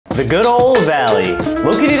The good old valley.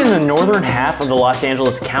 Located in the northern half of the Los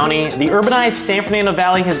Angeles County, the urbanized San Fernando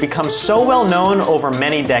Valley has become so well known over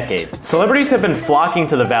many decades. Celebrities have been flocking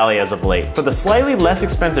to the valley as of late for the slightly less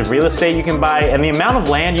expensive real estate you can buy and the amount of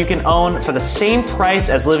land you can own for the same price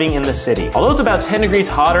as living in the city. Although it's about 10 degrees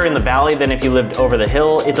hotter in the valley than if you lived over the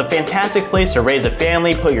hill, it's a fantastic place to raise a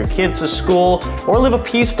family, put your kids to school, or live a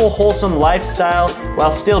peaceful, wholesome lifestyle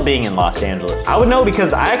while still being in Los Angeles. I would know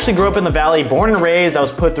because I actually grew up in the valley, born and raised. I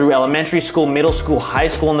was put through elementary school, middle school, high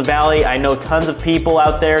school in the valley. I know tons of people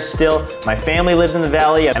out there still. My family lives in the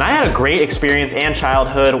valley, and I had a great experience and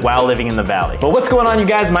childhood while living in the valley. But what's going on, you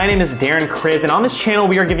guys? My name is Darren Kriz, and on this channel,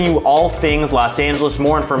 we are giving you all things Los Angeles,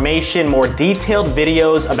 more information, more detailed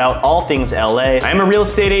videos about all things LA. I am a real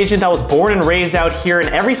estate agent. I was born and raised out here, and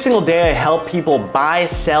every single day I help people buy,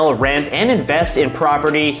 sell, rent, and invest in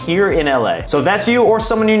property here in LA. So if that's you or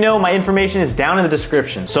someone you know, my information is down in the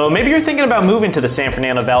description. So maybe you're thinking about moving to the San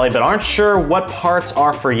Fernando Valley, but aren't sure what parts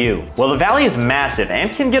are for you. Well, the valley is massive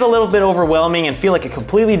and can get a little bit overwhelming and feel like a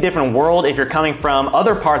completely different world if you're coming from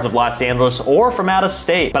other parts of Los Angeles or from out of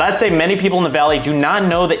state. But I'd say many people in the valley do not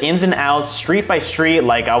know the ins and outs street by street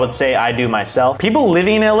like I would say I do myself. People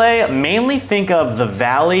living in LA mainly think of the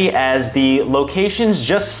valley as the locations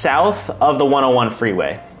just south of the 101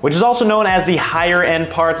 freeway, which is also known as the higher end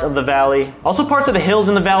parts of the valley. Also parts of the hills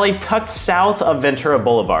in the valley tucked south of Ventura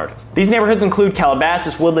Boulevard. These neighborhoods include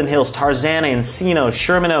Calabasas, Woodland Hills, Tarzana, Encino,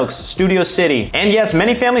 Sherman Oaks, Studio City. And yes,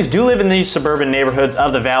 many families do live in these suburban neighborhoods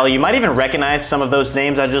of the valley. You might even recognize some of those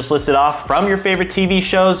names I just listed off from your favorite TV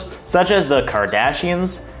shows, such as the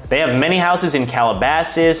Kardashians. They have many houses in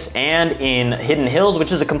Calabasas and in Hidden Hills,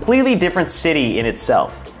 which is a completely different city in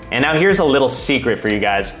itself. And now here's a little secret for you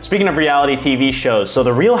guys. Speaking of reality TV shows, so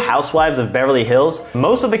the Real Housewives of Beverly Hills,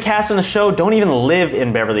 most of the cast in the show don't even live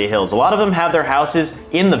in Beverly Hills. A lot of them have their houses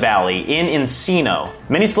in the valley, in Encino.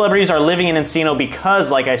 Many celebrities are living in Encino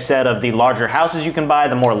because, like I said, of the larger houses you can buy,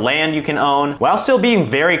 the more land you can own, while still being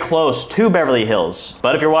very close to Beverly Hills.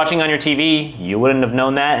 But if you're watching on your TV, you wouldn't have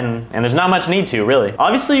known that, and there's not much need to, really.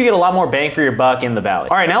 Obviously, you get a lot more bang for your buck in the valley.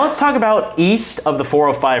 All right, now let's talk about east of the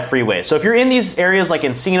 405 freeway. So if you're in these areas like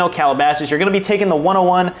Encino, Calabasas, you're gonna be taking the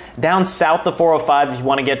 101 down south the 405 if you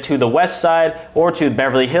wanna get to the west side or to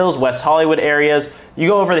Beverly Hills, West Hollywood areas. You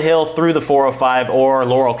go over the hill through the 405 or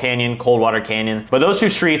Laurel Canyon, Coldwater Canyon. But those two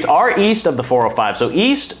streets are east of the 405. So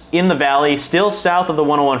east in the valley, still south of the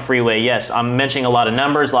 101 freeway. Yes, I'm mentioning a lot of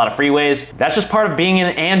numbers, a lot of freeways. That's just part of being in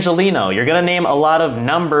Angelino. You're gonna name a lot of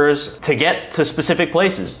numbers to get to specific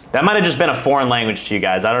places. That might have just been a foreign language to you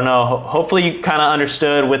guys. I don't know. Hopefully you kind of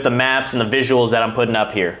understood with the maps and the visuals that I'm putting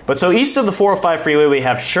up here. But so east of the 405 freeway, we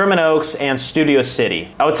have Sherman Oaks and Studio City.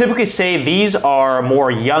 I would typically say these are more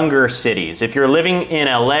younger cities. If you're living in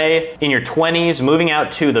LA in your 20s, moving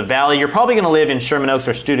out to the valley, you're probably gonna live in Sherman Oaks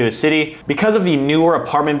or Studio City because of the newer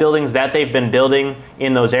apartment buildings that they've been building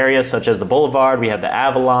in those areas, such as the Boulevard, we have the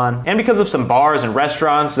Avalon, and because of some bars and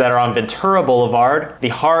restaurants that are on Ventura Boulevard, the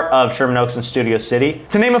heart of Sherman Oaks and Studio City.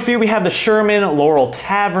 To name a few, we have the Sherman Laurel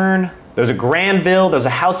Tavern. There's a Granville, there's a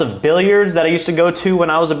house of billiards that I used to go to when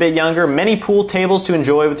I was a bit younger, many pool tables to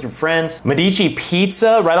enjoy with your friends. Medici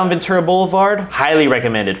Pizza right on Ventura Boulevard, highly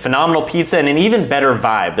recommended. Phenomenal pizza and an even better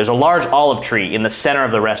vibe. There's a large olive tree in the center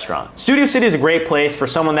of the restaurant. Studio City is a great place for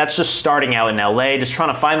someone that's just starting out in LA, just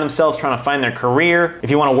trying to find themselves, trying to find their career. If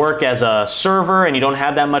you want to work as a server and you don't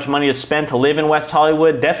have that much money to spend to live in West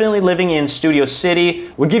Hollywood, definitely living in Studio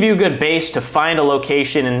City would give you a good base to find a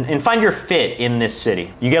location and find your fit in this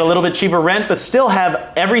city. You get a little bit cheaper rent, but still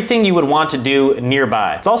have everything you would want to do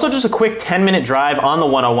nearby. It's also just a quick 10-minute drive on the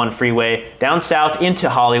 101 freeway down south into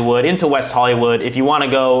Hollywood, into West Hollywood, if you want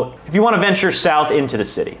to venture south into the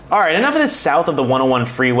city. All right, enough of this south of the 101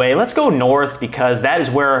 freeway. Let's go north because that is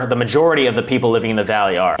where the majority of the people living in the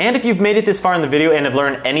valley are. And if you've made it this far in the video and have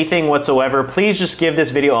learned anything whatsoever, please just give this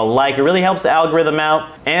video a like. It really helps the algorithm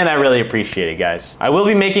out, and I really appreciate it, guys. I will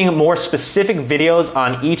be making more specific videos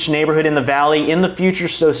on each neighborhood in the valley in the future,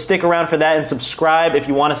 so stick around for that and subscribe if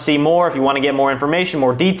you want to see more, if you want to get more information,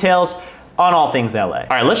 more details on all things LA. All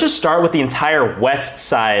right, let's just start with the entire west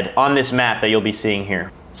side on this map that you'll be seeing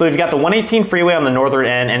here. So you've got the 118 freeway on the northern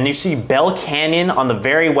end, and you see Bell Canyon on the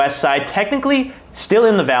very west side, technically still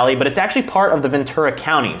in the valley, but it's actually part of the Ventura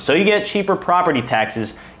County. So you get cheaper property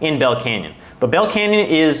taxes in Bell Canyon. But Bell Canyon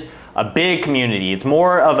is a big community. It's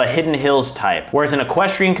more of a hidden hills type. Whereas an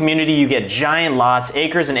equestrian community, you get giant lots,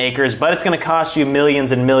 acres and acres, but it's gonna cost you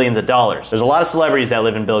millions and millions of dollars. There's a lot of celebrities that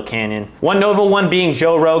live in Bill Canyon. One notable one being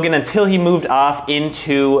Joe Rogan until he moved off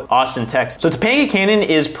into Austin, Texas. So Topanga Canyon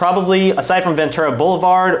is probably, aside from Ventura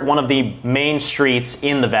Boulevard, one of the main streets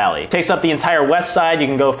in the valley. It takes up the entire west side. You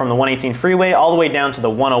can go from the 118 freeway all the way down to the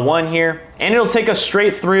 101 here. And it'll take us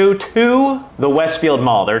straight through to the Westfield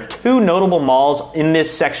Mall. There are two notable malls in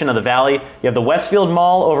this section of the valley. You have the Westfield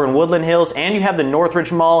Mall over in Woodland Hills, and you have the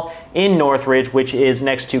Northridge Mall in Northridge, which is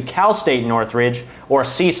next to Cal State Northridge, or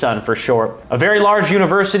CSUN for short. A very large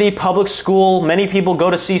university, public school. Many people go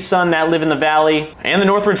to CSUN that live in the valley. And the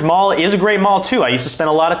Northridge Mall is a great mall too. I used to spend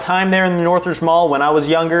a lot of time there in the Northridge Mall when I was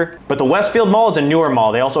younger. But the Westfield Mall is a newer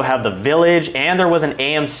mall. They also have the Village, and there was an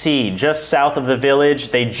AMC just south of the Village.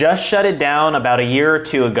 They just shut it down about a year or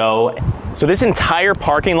two ago. So this entire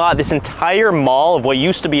parking lot, this entire mall of what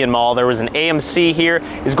used to be a mall, there was an AMC here,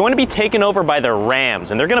 is going to be taken over by the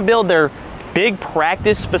Rams, and they're going to build their big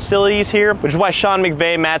practice facilities here, which is why Sean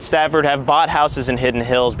McVay, Matt Stafford have bought houses in Hidden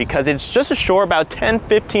Hills, because it's just a short, about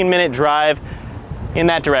 10-15 minute drive in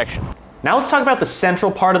that direction. Now let's talk about the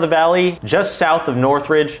central part of the valley, just south of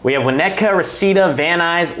Northridge. We have Winnetka, Reseda, Van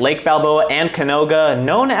Nuys, Lake Balboa, and Canoga,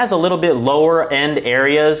 known as a little bit lower end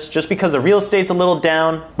areas just because the real estate's a little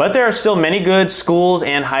down, but there are still many good schools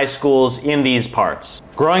and high schools in these parts.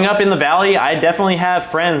 Growing up in the valley, I definitely have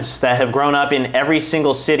friends that have grown up in every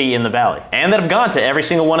single city in the valley and that have gone to every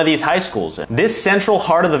single one of these high schools. This central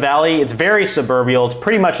heart of the valley, it's very suburbial. It's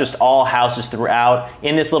pretty much just all houses throughout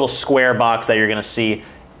in this little square box that you're gonna see.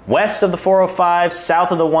 West of the 405,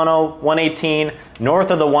 south of the 118, north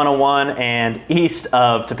of the 101, and east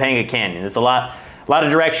of Topanga Canyon. It's a lot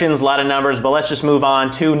of directions, a lot of numbers, but let's just move on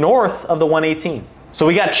to north of the 118. So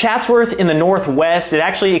we got Chatsworth in the northwest. It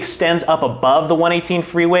actually extends up above the 118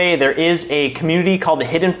 freeway. There is a community called the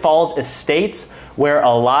Hidden Falls Estates where a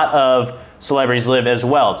lot of celebrities live as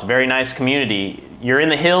well. It's a very nice community. You're in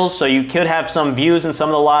the hills, so you could have some views in some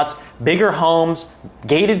of the lots, bigger homes,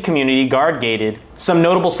 gated community, guard gated. Some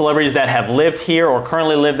notable celebrities that have lived here or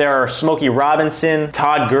currently live there are Smokey Robinson,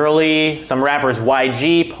 Todd Gurley, some rappers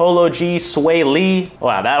YG, Polo G, Sway Lee.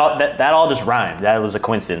 Wow, that all just rhymed. That was a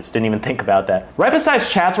coincidence. Didn't even think about that. Right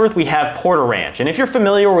besides Chatsworth, we have Porter Ranch. And if you're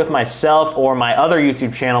familiar with myself or my other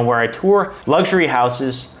YouTube channel where I tour luxury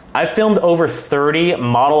houses, I've filmed over 30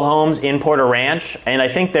 model homes in Porter Ranch, and I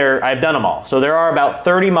think I've done them all. So there are about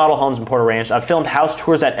 30 model homes in Porter Ranch. I've filmed house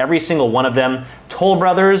tours at every single one of them. Toll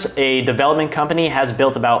Brothers, a development company, has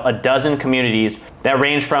built about a dozen communities that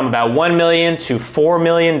range from about $1 million to $4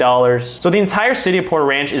 million. So the entire city of Porter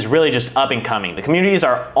Ranch is really just up and coming. The communities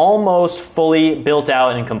are almost fully built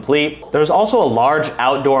out and complete. There's also a large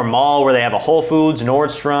outdoor mall where they have a Whole Foods,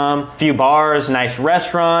 Nordstrom, a few bars, nice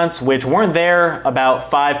restaurants, which weren't there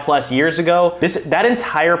about 5+ years ago. That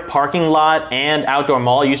entire parking lot and outdoor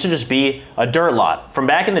mall used to just be a dirt lot. From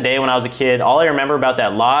back in the day when I was a kid, all I remember about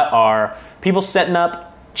that lot are people setting up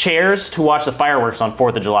chairs to watch the fireworks on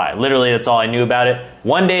 4th of July. Literally, that's all I knew about it.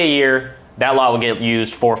 One day a year, that lot would get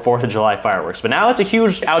used for 4th of July fireworks. But now it's a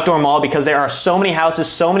huge outdoor mall because there are so many houses,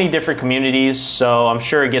 so many different communities, so I'm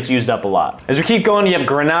sure it gets used up a lot. As we keep going, you have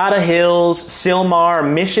Granada Hills,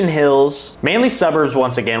 Sylmar, Mission Hills, mainly suburbs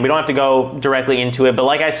once again. We don't have to go directly into it, but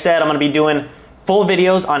like I said, I'm gonna be doing full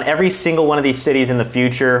videos on every single one of these cities in the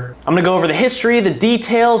future. I'm gonna go over the history, the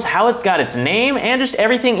details, how it got its name, and just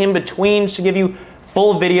everything in between, just to give you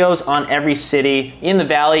full videos on every city in the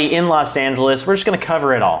valley, in Los Angeles. We're just gonna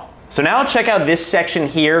cover it all. So now check out this section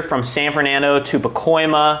here from San Fernando to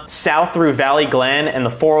Pacoima, south through Valley Glen and the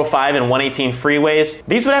 405 and 118 freeways.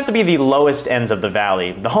 These would have to be the lowest ends of the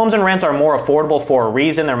valley. The homes and rents are more affordable for a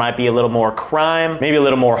reason. There might be a little more crime, maybe a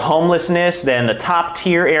little more homelessness than the top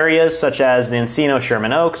tier areas such as the Encino,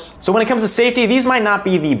 Sherman Oaks. So when it comes to safety, these might not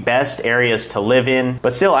be the best areas to live in,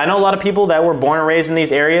 but still, I know a lot of people that were born and raised in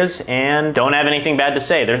these areas and don't have anything bad to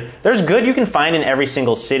say. There's good you can find in every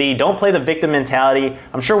single city. Don't play the victim mentality.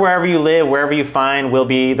 I'm sure wherever you live, wherever you find will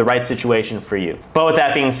be the right situation for you. But with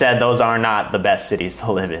that being said, those are not the best cities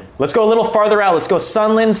to live in. Let's go a little farther out. Let's go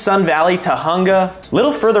Sunland, Sun Valley, Tahunga. A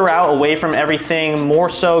little further out away from everything, more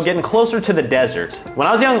so getting closer to the desert. When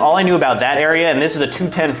I was young, all I knew about that area, and this is the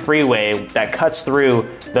 210 freeway that cuts through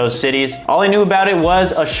those cities, all I knew about it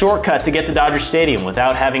was a shortcut to get to Dodger Stadium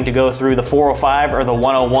without having to go through the 405 or the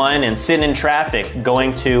 101 and sitting in traffic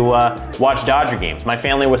going to watch Dodger games. My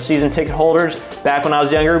family was season ticket holders. Back when I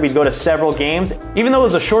was younger, we'd go to several games. Even though it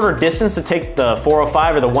was a shorter distance to take the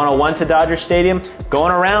 405 or the 101 to Dodger Stadium,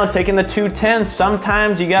 going around taking the 210,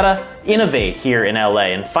 sometimes you gotta innovate here in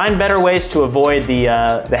LA and find better ways to avoid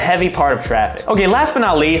the heavy part of traffic. Okay, last but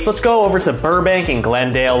not least, let's go over to Burbank and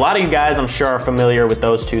Glendale. A lot of you guys, I'm sure, are familiar with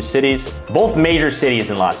those two cities. Both major cities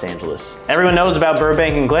in Los Angeles. Everyone knows about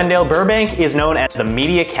Burbank and Glendale. Burbank is known as the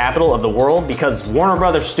media capital of the world because Warner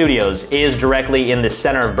Brothers Studios is directly in the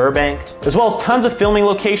center of Burbank, as well as tons of filming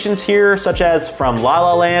locations here, such as from La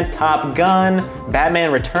La Land, Top Gun,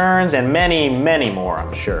 Batman Returns, and many, many more,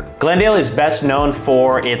 I'm sure. Glendale is best known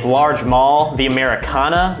for its large mall, the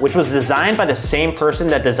Americana, which was designed by the same person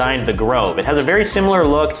that designed the Grove. It has a very similar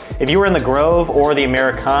look. If you were in the Grove or the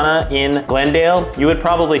Americana in Glendale, you would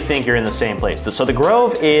probably think you're in the same place. So the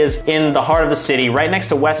Grove is in the heart of the city, right next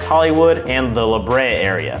to West Hollywood and the La Brea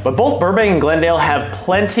area. But both Burbank and Glendale have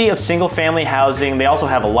plenty of single-family housing. They also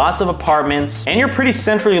have lots of apartments, and you're pretty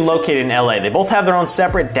centrally located in LA. They both have their own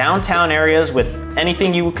separate downtown areas with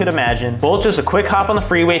anything you could imagine. Both just a quick hop on the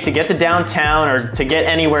freeway to get to downtown or to get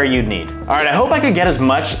anywhere you'd need. All right, I hope I could get as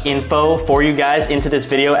much info for you guys into this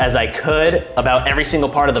video as I could about every single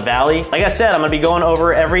part of the valley. Like I said, I'm gonna be going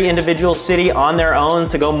over every individual city on their own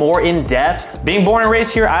to go more in depth. Being born and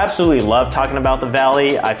raised here, I absolutely love talking about the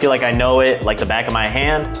valley. I feel like I know it like the back of my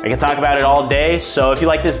hand. I can talk about it all day, so if you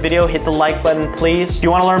like this video, hit the like button, please. If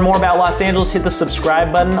you wanna learn more about Los Angeles, hit the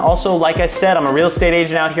subscribe button. Also, like I said, I'm a real estate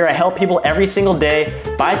agent out here. I help people every single day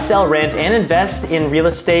buy, sell, rent, and invest in real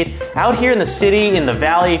estate out here in the city, in the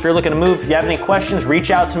valley. If you're looking to move, if you have any questions, reach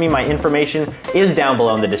out to me. My information is down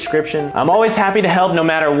below in the description. I'm always happy to help no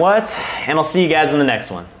matter what, and I'll see you guys in the next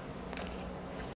one.